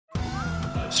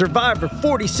Survivor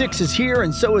 46 is here,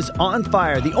 and so is On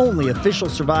Fire, the only official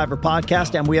Survivor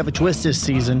podcast, and we have a twist this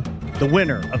season. The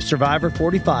winner of Survivor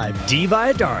 45, Dee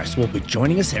Valladares, will be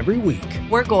joining us every week.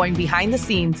 We're going behind the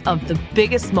scenes of the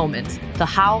biggest moments, the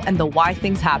how and the why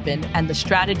things happen, and the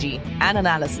strategy and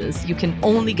analysis you can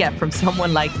only get from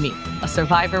someone like me, a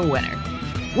Survivor winner.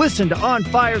 Listen to On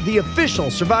Fire, the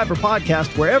official Survivor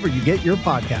podcast, wherever you get your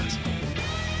podcasts.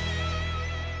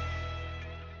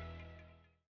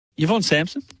 Yvonne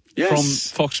Sampson from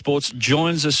Fox Sports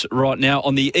joins us right now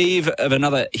on the eve of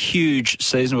another huge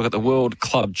season. We've got the World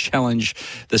Club Challenge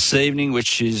this evening,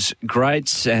 which is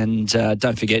great. And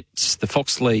don't forget, it's the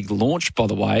Fox League launch, by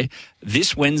the way,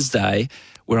 this Wednesday,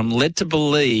 where I'm led to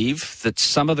believe that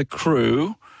some of the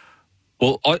crew...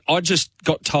 Well, I just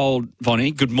got told, Vonnie,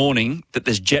 good morning, that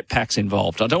there's jetpacks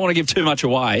involved. I don't want to give too much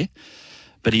away,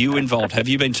 but are you involved? Have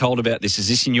you been told about this? Is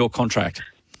this in your contract?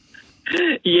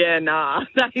 Yeah, nah,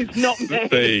 that is not me.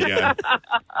 There you go.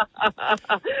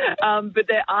 But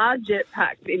there are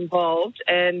jetpacks involved,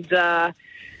 and so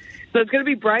it's going to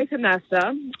be Braith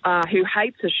Anasta, who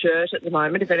hates a shirt at the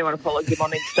moment, if anyone follows him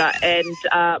on Insta,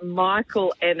 and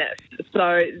Michael Ennis.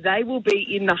 So they will be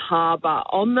in the harbour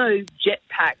on those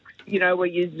jetpacks, you know, where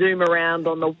you zoom around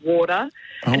on the water.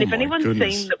 And if anyone's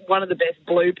seen one of the best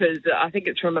bloopers, I think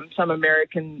it's from some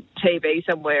American TV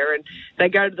somewhere, and they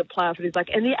go to the playoff and he's like,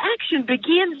 and the action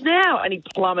begins now, and he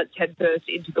plummets headfirst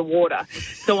into the water.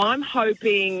 So I'm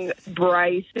hoping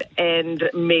Braith and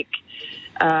Mick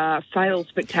fail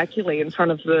spectacularly in front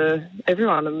of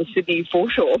everyone in the Sydney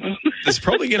foreshore. There's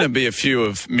probably going to be a few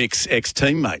of Mick's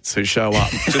ex-teammates who show up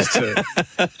just to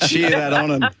cheer that on,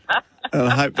 and I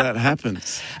hope that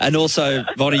happens. And also,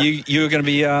 Vonnie, you're going to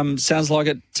be, sounds like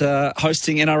it,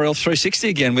 hosting NRL 360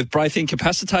 again with Braith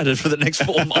incapacitated for the next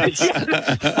 4 months.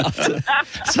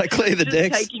 So clear the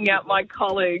decks. Just taking out my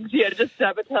colleagues, just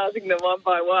sabotaging them one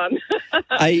by one.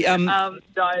 Hey, no.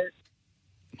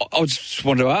 I just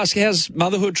wanted to ask, how's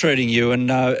motherhood treating you?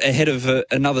 And ahead of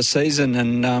another season,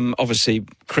 and obviously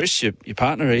Chris, your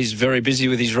partner, he's very busy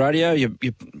with his radio.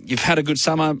 You've had a good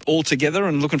summer all together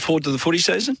and looking forward to the footy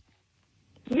season?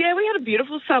 Yeah, we had a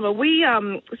beautiful summer. We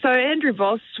so Andrew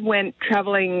Voss went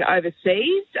travelling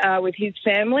overseas with his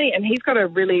family, and he's got a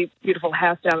really beautiful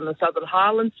house down in the Southern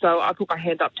Highlands. So I put my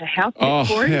hand up to house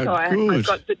for him.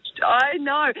 I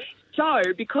know. So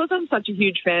because I'm such a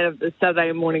huge fan of the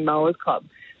Saturday Morning Mowers Club,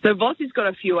 so Voss has got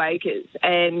a few acres,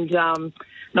 and I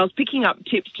was picking up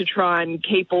tips to try and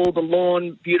keep all the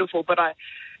lawn beautiful, but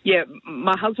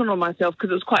my husband and myself, because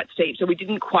it was quite steep, so we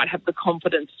didn't quite have the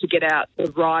confidence to get out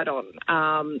the ride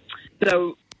on.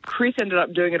 So Chris ended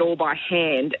up doing it all by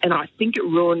hand, and I think it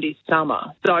ruined his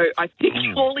summer. So I think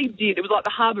all he did, it was like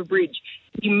the Harbour Bridge.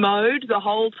 He mowed the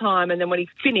whole time, and then when he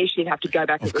finished, he'd have to go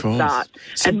back at the start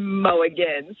and mow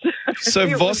again. So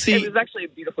it was actually a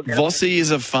beautiful getaway. Vossi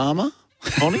is a farmer,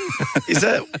 Bonnie? Is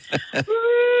that...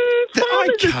 I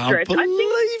can't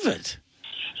believe it.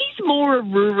 He's more a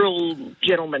rural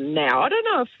gentleman now. I don't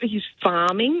know if he's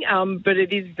farming, but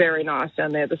it is very nice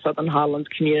down there, the Southern Highlands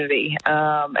community.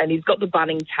 And he's got the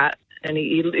Bunnings hat, and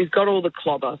he's got all the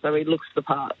clobber, so he looks the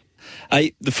part.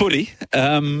 Hey, the footy,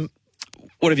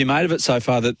 what have you made of it so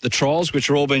far? The trials, which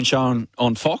are all being shown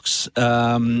on Fox,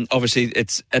 obviously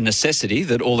it's a necessity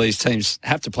that all these teams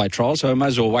have to play trials, so I may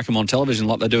as well whack them on television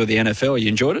like they do with the NFL. You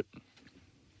enjoyed it?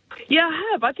 Yeah,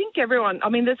 I have. I think everyone,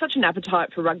 there's such an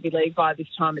appetite for rugby league by this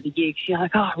time of the year. You're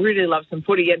like, I really love some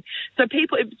footy. And so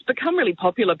it's become really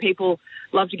popular. People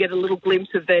love to get a little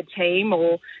glimpse of their team,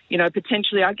 or,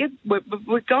 potentially, I guess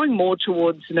we're going more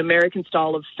towards an American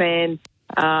style of fan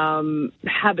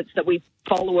habits that we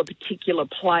follow a particular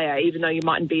player, even though you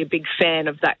mightn't be a big fan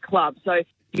of that club. So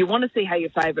you want to see how your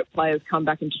favourite players come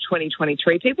back into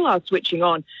 2023. People are switching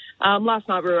on. Last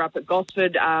night we were up at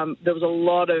Gosford. There was a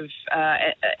lot of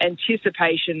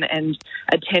anticipation and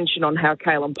attention on how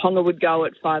Kalen Ponga would go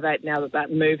at 5'8", now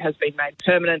that move has been made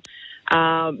permanent.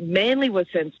 Manly was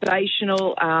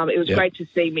sensational. It was great to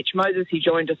see Mitch Moses. He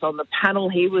joined us on the panel.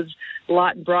 He was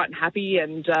light and bright and happy,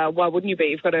 and why wouldn't you be?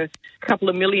 You've got a couple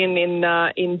of million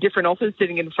in different offers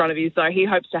sitting in front of you, so he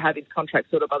hopes to have his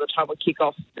contract sorted by the time we kick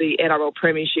off the NRL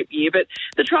Premiership year. But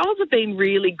the trials have been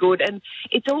really good, and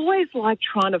it's always like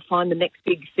trying to find the next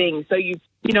big thing. So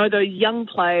those young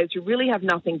players who really have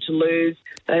nothing to lose,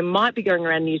 they might be going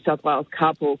around New South Wales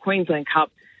Cup or Queensland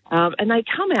Cup, And they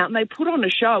come out and they put on a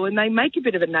show and they make a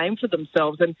bit of a name for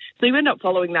themselves. And so you end up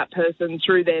following that person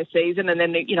through their season. And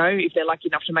then, you know, if they're lucky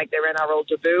enough to make their NRL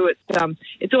debut,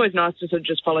 it's always nice to sort of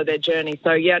just follow their journey.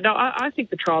 So, yeah, no, I think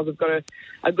the trials have got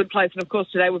a good place. And, of course,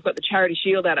 today we've got the Charity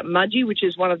Shield out at Mudgee, which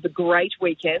is one of the great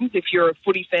weekends if you're a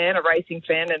footy fan, a racing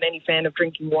fan, and any fan of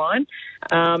drinking wine.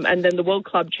 And then the World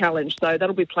Club Challenge. So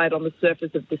that'll be played on the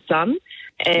surface of the sun.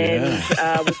 And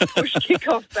with the push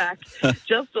kick-off back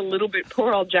just a little bit.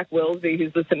 Poor old Jack Wellesley,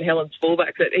 who's the St Helens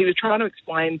fullback, that he was trying to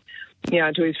explain, you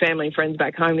know, to his family and friends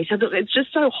back home. He said, look, it's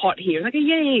just so hot here. I'm like,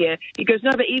 yeah. He goes,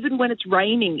 no, but even when it's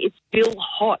raining, it's still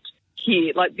hot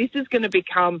here. Like, this is going to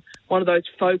become one of those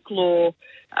folklore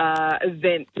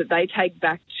events that they take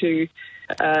back to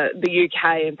the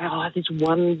UK and this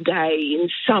one day in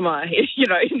summer, you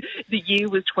know, the year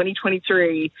was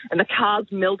 2023 and the cars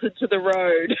melted to the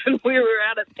road and we were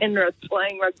out at Penrith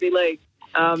playing rugby league.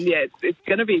 It's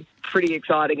going to be pretty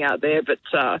exciting out there, but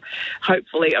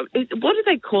hopefully, what are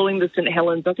they calling the St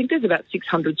Helens? I think there's about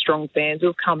 600 strong fans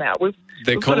who've come out.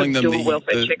 They're calling them the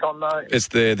welfare check on those. It's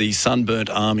the Sunburnt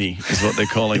Army is what they're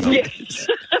calling them. Yes.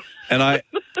 And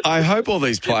I hope all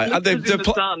these players...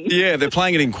 they're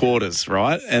playing it in quarters,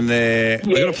 right? And they've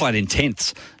got to play it in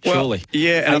tenths, surely.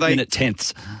 Yeah. And 8-minute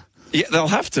tenths. Yeah, they'll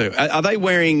have to. Are they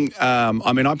wearing...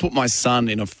 I put my son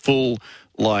in a full,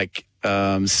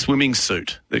 swimming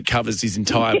suit that covers his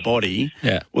entire body.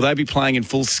 Yeah. Will they be playing in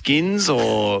full skins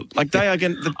or... they're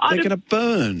going to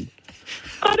burn?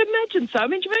 I'd imagine so. I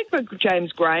mean, Jamaica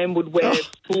James Graham would wear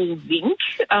full zinc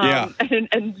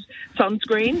and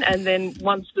sunscreen, and then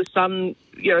once the sun,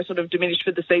 you know, sort of diminished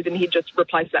for the season, he'd just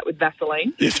replace that with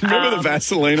Vaseline. Yes, remember the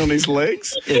Vaseline on his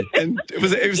legs? Yeah. And it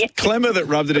was Clemmer that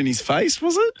rubbed it in his face,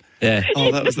 was it? Yeah.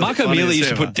 Oh, that was Mark O'Meara used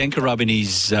to put Denka rub in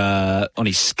his on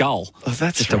his skull. Oh,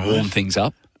 that's just to warm things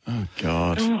up. Oh,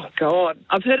 God. Oh, God.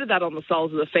 I've heard of that on the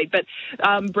soles of the feet. But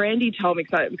Brandy told me,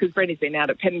 because Brandy's been out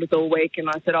at Penrith all week, and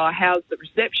I said, how's the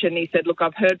reception? He said, look,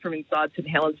 I've heard from inside St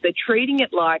Helens. They're treating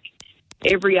it like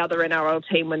every other NRL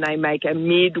team when they make a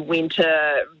midwinter,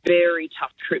 very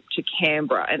tough trip to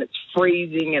Canberra, and it's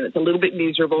freezing and it's a little bit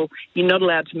miserable. You're not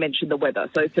allowed to mention the weather.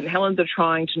 So St Helens are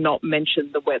trying to not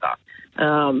mention the weather.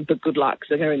 But good luck, because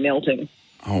they're going to be melting.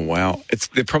 Oh, wow.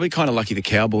 They're probably kind of lucky the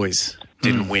Cowboys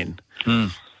didn't win.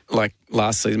 Like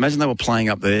last season. Imagine they were playing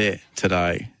up there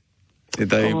today.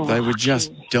 They would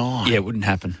just die. Yeah, it wouldn't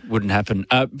happen.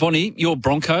 Bonnie, your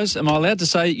Broncos, am I allowed to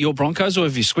say your Broncos, or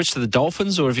have you switched to the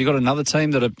Dolphins, or have you got another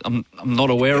team that I'm not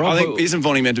aware of? I think, isn't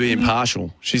Bonnie meant to be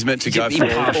impartial? She's meant to go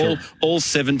for all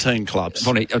 17 clubs.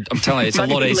 Bonnie, I'm telling you, it's a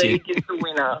lot easier. Rugby League is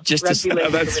the winner.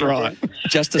 That's right.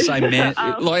 Just to say,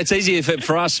 it's easier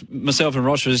for us, myself and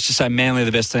Ross, just to say Manly are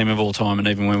the best team of all time, and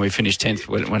even when we finish 10th,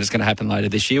 when it's going to happen later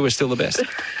this year, we're still the best.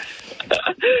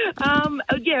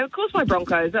 Of course my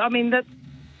Broncos. I mean,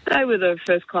 they were the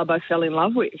first club I fell in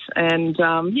love with. And,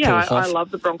 I love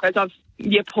the Broncos.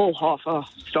 Paul Hoff. Oh,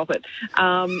 stop it.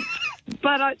 I'm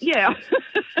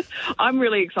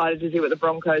really excited to see what the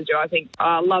Broncos do. I think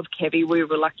I love Kevy. We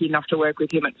were lucky enough to work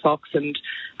with him at Fox, and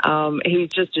he's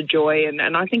just a joy.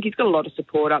 And I think he's got a lot of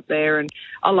support up there. And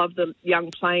I love the young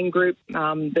playing group.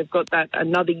 They've got that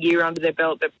another year under their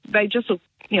belt. They just look,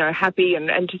 happy.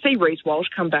 And to see Reece Walsh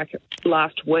come back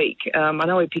last week, I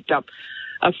know he picked up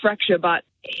a fracture, but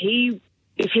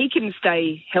if he can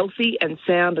stay healthy and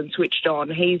sound and switched on,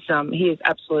 he is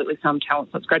absolutely some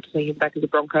talent. So it's great to see him back as a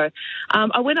Bronco.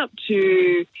 I went up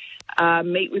to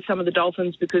meet with some of the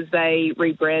Dolphins because they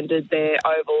rebranded their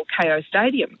oval KO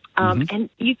Stadium. And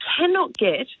you cannot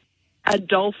get a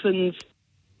Dolphins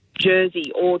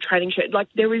jersey or training shirt. Like,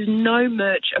 there is no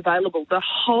merch available. The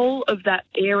whole of that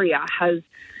area has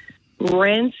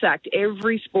ransacked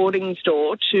every sporting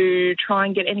store to try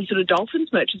and get any sort of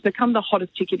Dolphins merch. It's become the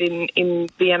hottest ticket in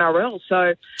the NRL.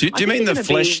 So, do you mean the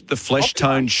flesh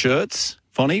toned shirts,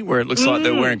 Bonnie, where it looks like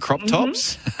they're wearing crop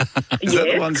tops? Is that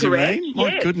the ones correct. You mean?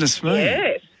 My goodness me!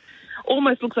 Yes,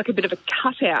 almost looks like a bit of a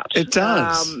cutout. It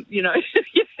does.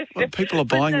 Well, people are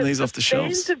buying these off the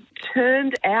shelves. Fans have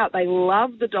turned out. They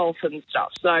love the Dolphin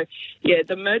stuff. So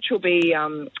the merch will be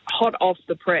hot off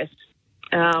the press.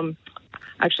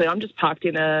 Actually, I'm just parked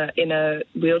in a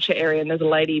wheelchair area, and there's a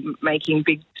lady making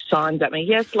big signs at me.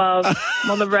 Yes, love,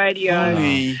 I'm on the radio.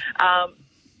 I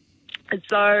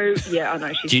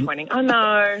know she's pointing. I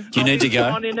know. Do you need to go?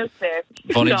 On in a sec.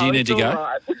 Bonnie, do you need to go?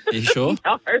 Right. Are you sure?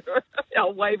 No,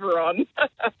 I'll wave her on.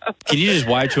 Can you just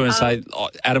wave to her and say,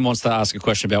 Adam wants to ask a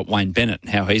question about Wayne Bennett and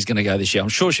how he's going to go this year? I'm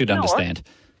sure she'd understand.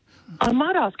 I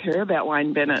might ask her about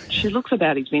Wayne Bennett. She looks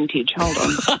about his vintage. Hold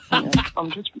on.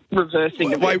 I'm just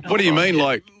reversing. Wait, what do you mean,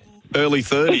 like early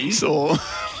 30s or?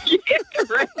 Yeah,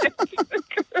 correct.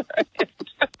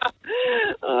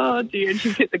 Oh, dear. And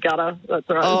she's hit the gutter. That's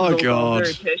right. Oh, God.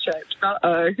 Very pear-shaped.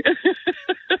 Uh-oh.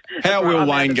 How will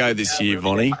Wayne go this year,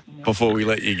 Vonnie, before we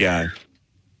let you go?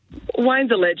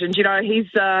 Wayne's a legend. You know, he's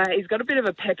got a bit of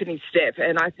a pep in his step,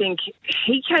 and I think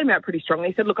he came out pretty strongly.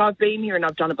 He said, look, I've been here and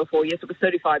I've done it before. Yes, it was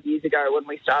 35 years ago when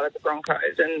we started the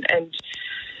Broncos, and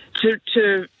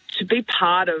to be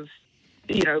part of,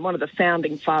 you know, one of the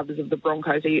founding fathers of the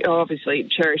Broncos, he obviously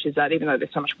cherishes that, even though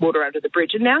there's so much water under the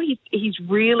bridge. And now he's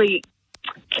really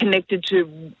connected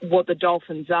to what the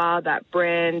Dolphins are, that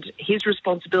brand, his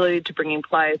responsibility to bring in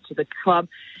players to the club.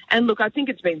 And look, I think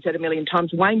it's been said a million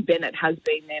times, Wayne Bennett has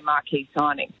been their marquee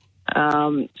signing.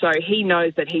 So he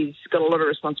knows that he's got a lot of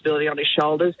responsibility on his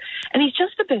shoulders, and he's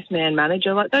just the best man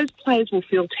manager. Like, those players will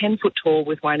feel 10 foot tall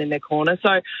with Wayne in their corner.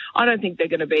 So I don't think they're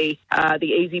going to be the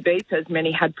easy beats as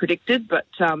many had predicted. But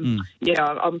yeah,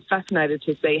 I'm fascinated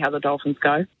to see how the Dolphins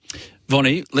go.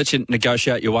 Vonnie, let you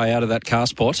negotiate your way out of that car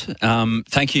spot.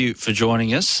 Thank you for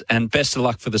joining us, and best of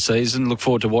luck for the season. Look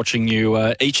forward to watching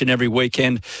you each and every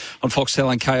weekend on Foxtel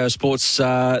and KO Sports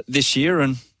this year,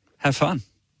 and have fun.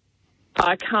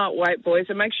 I can't wait, boys.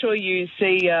 And make sure you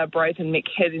see Braith and Mick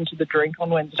head into the drink on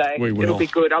Wednesday. We will. It'll be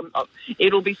good.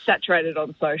 It'll be saturated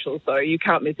on social, so you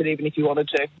can't miss it even if you wanted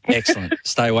to. Excellent.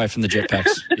 Stay away from the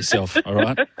jetpacks yourself, all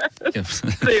right?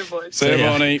 See you, boys. See you,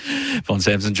 Vonnie. Yvonne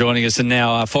Sampson joining us. And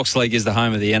now Fox League is the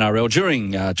home of the NRL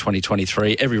during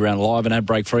 2023. Every round live and ad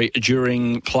break free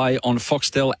during play on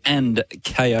Foxtel and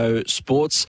KO Sports.